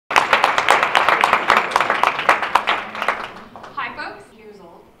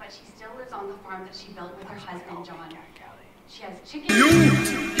farm that she built with her husband, John. She has chickens.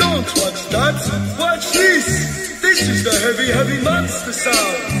 You don't watch that. Watch this. This is the heavy, heavy monster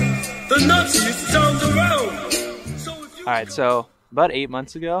sound. The nuttiest sound around. All right, so about 8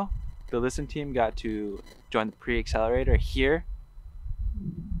 months ago, the Listen team got to join the Pre-Accelerator here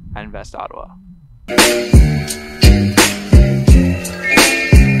at Invest Ottawa. The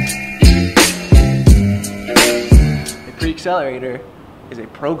Pre-Accelerator is a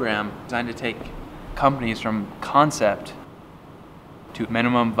program designed to take companies from concept to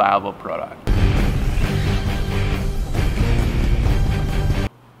minimum viable product.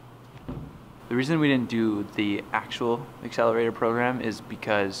 The reason we didn't do the actual accelerator program is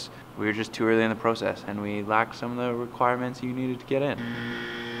because we were just too early in the process and we lacked some of the requirements you needed to get in.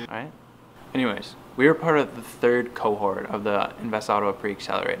 All right? Anyways, we were part of the third cohort of the Invest Ottawa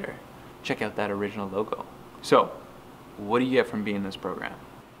Pre-Accelerator. Check out that original logo. So, what do you get from being in this program?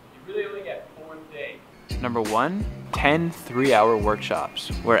 You really only get 4 days. Number 1, 10 3-hour workshops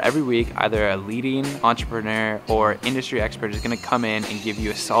where every week either a leading entrepreneur or industry expert is going to come in and give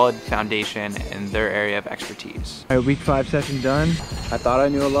you a solid foundation in their area of expertise. All right, week 5 session done. I thought I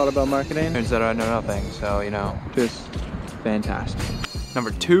knew a lot about marketing. Turns out I know nothing, so just fantastic.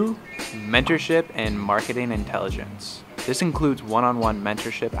 Number 2, mentorship and marketing intelligence. This includes one-on-one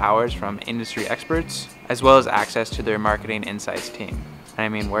mentorship hours from industry experts, as well as access to their marketing insights team. And I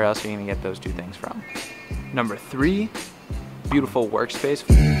mean, where else are you going to get those 2 things from? Number 3, beautiful workspace.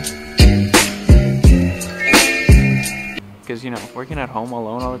 Because, working at home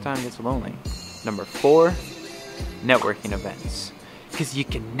alone all the time gets lonely. Number 4, networking events. Because you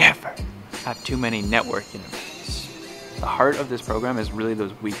can never have too many networking events. The heart of this program is really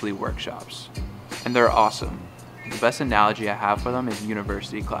those weekly workshops. And they're awesome. The best analogy I have for them is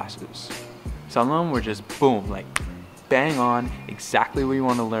university classes. Some of them were just boom, like bang on, exactly what you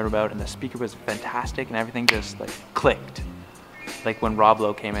want to learn about, and the speaker was fantastic and everything just clicked. Like when Rob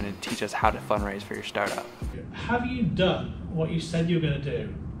Lowe came in and teach us how to fundraise for your startup. Have you done what you said you were going to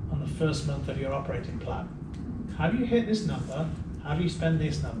do on the first month of your operating plan? Have you hit this number? Have you spent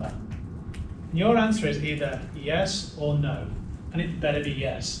this number? And your answer is either yes or no, and it better be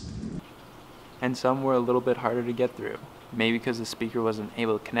yes. And some were a little bit harder to get through. Maybe because the speaker wasn't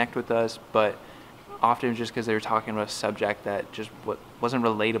able to connect with us, but often just because they were talking about a subject that just wasn't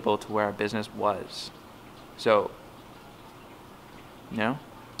relatable to where our business was. So,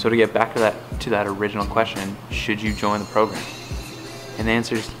 So to get back to that original question, should you join the program? And the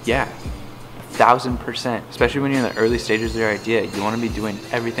answer is yeah, 1000%. Especially when you're in the early stages of your idea, you want to be doing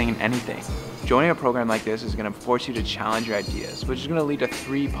everything and anything. Joining a program like this is going to force you to challenge your ideas, which is going to lead to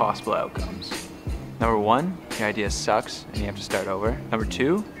 3 possible outcomes. Number 1, your idea sucks and you have to start over. Number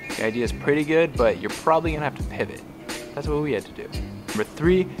 2, your idea is pretty good, but you're probably going to have to pivot. That's what we had to do. Number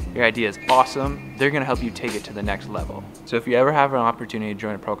 3, your idea is awesome. They're going to help you take it to the next level. So if you ever have an opportunity to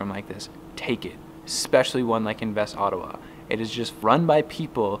join a program like this, take it, especially one like Invest Ottawa. It is just run by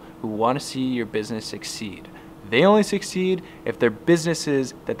people who want to see your business succeed. They only succeed if their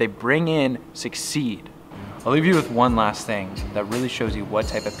businesses that they bring in succeed. I'll leave you with one last thing that really shows you what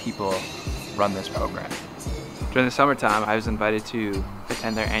type of people run this program. During the summertime, I was invited to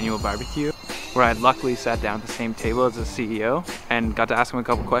attend their annual barbecue, where I luckily sat down at the same table as the CEO and got to ask him a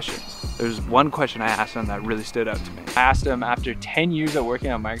couple questions. There's one question I asked him that really stood out to me. I asked him, after 10 years of working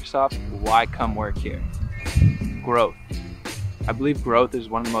at Microsoft, why come work here? Growth. I believe growth is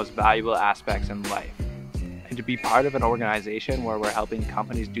one of the most valuable aspects in life. And to be part of an organization where we're helping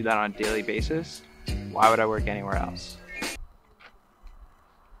companies do that on a daily basis, why would I work anywhere else?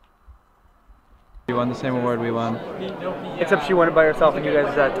 You won the same award we won. Except she won it by herself and you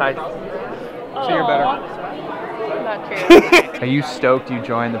guys tied. So you're better. Not true. Are you stoked you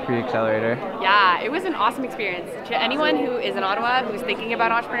joined the Pre-Accelerator? Yeah, it was an awesome experience. To anyone who is in Ottawa, who's thinking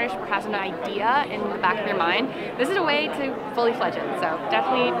about entrepreneurship or has an idea in the back of their mind, this is a way to fully fledge it. So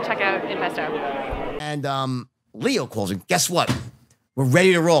definitely check out Investo. And Leo calls and guess what? We're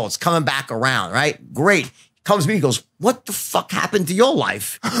ready to roll. It's coming back around, right? Great. He comes to me, he goes, what the fuck happened to your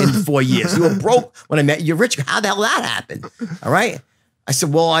life in 4 years? You were broke when I met you. You're rich. How the hell that happened? All right. I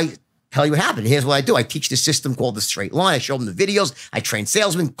said, well, I tell you what happened. Here's what I do. I teach this system called the straight line. I show them the videos. I train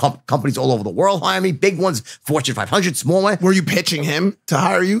salesmen. Companies all over the world hire me. Big ones, Fortune 500, small ones. Were you pitching him to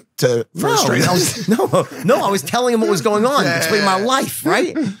hire you for a straight line? No, I was telling him what was going on, explaining my life,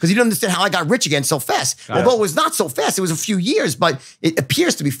 right? Because you don't understand how I got rich again so fast. Although it was not so fast. It was a few years, but it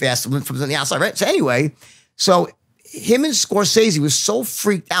appears to be fast from the outside, right? So anyway, him and Scorsese was so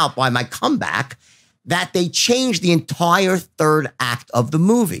freaked out by my comeback that they changed the entire third act of the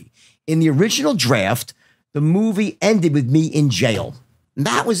movie. In the original draft, the movie ended with me in jail. And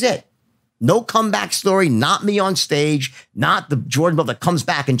that was it. No comeback story, not me on stage, not the Jordan Belfort that comes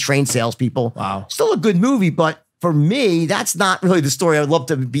back and trains salespeople. Wow. Still a good movie, but for me, that's not really the story I would love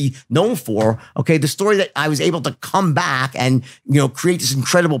to be known for. Okay, the story that I was able to come back and, create this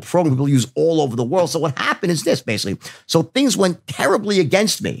incredible program people use all over the world. So what happened is this, basically. So things went terribly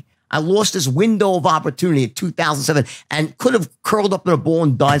against me. I lost this window of opportunity in 2007 and could have curled up in a ball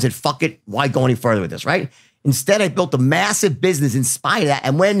and died and said, fuck it, why go any further with this, right? Instead, I built a massive business in spite of that.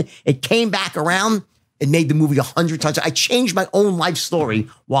 And when it came back around, it made the movie 100 times. I changed my own life story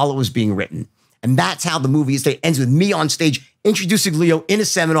while it was being written. And that's how the movie is. It ends with me on stage introducing Leo in a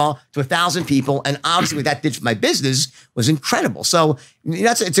seminar to 1,000 people. And obviously what that did for my business was incredible. So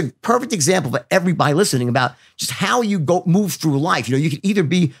it's a perfect example for everybody listening about just how you move through life. You can either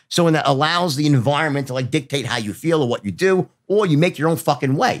be someone that allows the environment to dictate how you feel or what you do, or you make your own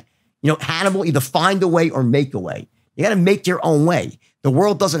fucking way. Hannibal, either find a way or make a way. You got to make your own way. The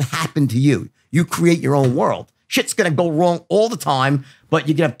world doesn't happen to you. You create your own world. Shit's going to go wrong all the time, but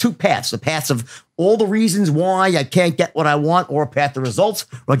you can have two paths. The paths of all the reasons why I can't get what I want, or a path of results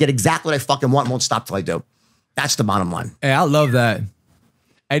where I get exactly what I fucking want and won't stop till I do. That's the bottom line. Hey, I love that.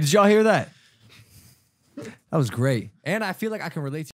 Hey, did y'all hear that? That was great. And I feel like I can relate to